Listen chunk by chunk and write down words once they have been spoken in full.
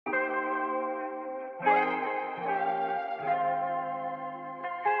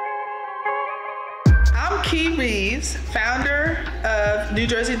I'm Kei Reeves, founder of New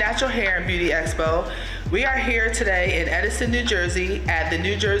Jersey Natural Hair and Beauty Expo. We are here today in Edison, New Jersey at the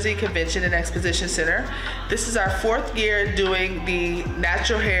New Jersey Convention and Exposition Center. This is our fourth year doing the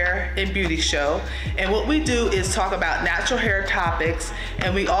Natural Hair and Beauty Show. And what we do is talk about natural hair topics,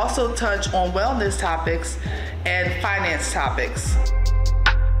 and we also touch on wellness topics and finance topics.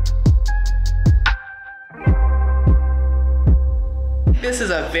 This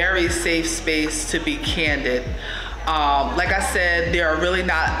is a very safe space to be candid. Like I said, there are really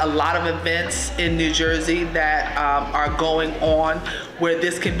not a lot of events in New Jersey that are going on where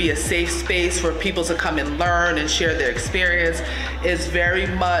this can be a safe space for people to come and learn and share their experience. It's very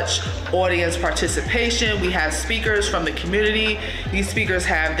much audience participation. We have speakers from the community. These speakers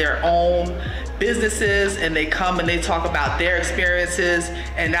have their own businesses and they come and they talk about their experiences.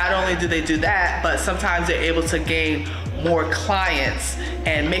 And not only do they do that, but sometimes they're able to gain more clients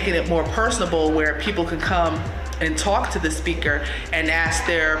and making it more personable where people can come and talk to the speaker and ask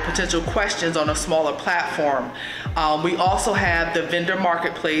their potential questions on a smaller platform. We also have the vendor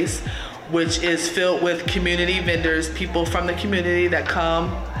marketplace, which is filled with community vendors, people from the community that come,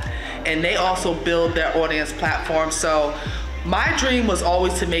 and they also build their audience platform. So my dream was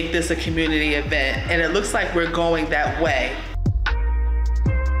always to make this a community event, and it looks like we're going that way.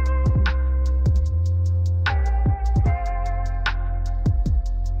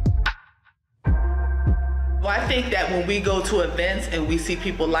 I think that when we go to events and we see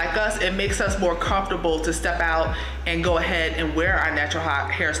people like us, it makes us more comfortable to step out and go ahead and wear our natural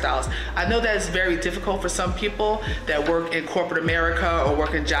hairstyles. I know that it's very difficult for some people that work in corporate America or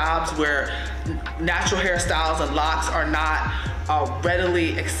work in jobs where natural hairstyles and locks are not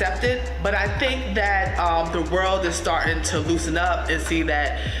readily accepted, but I think that the world is starting to loosen up and see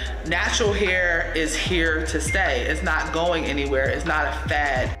that natural hair is here to stay. It's not going anywhere. It's not a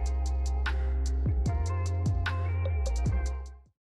fad.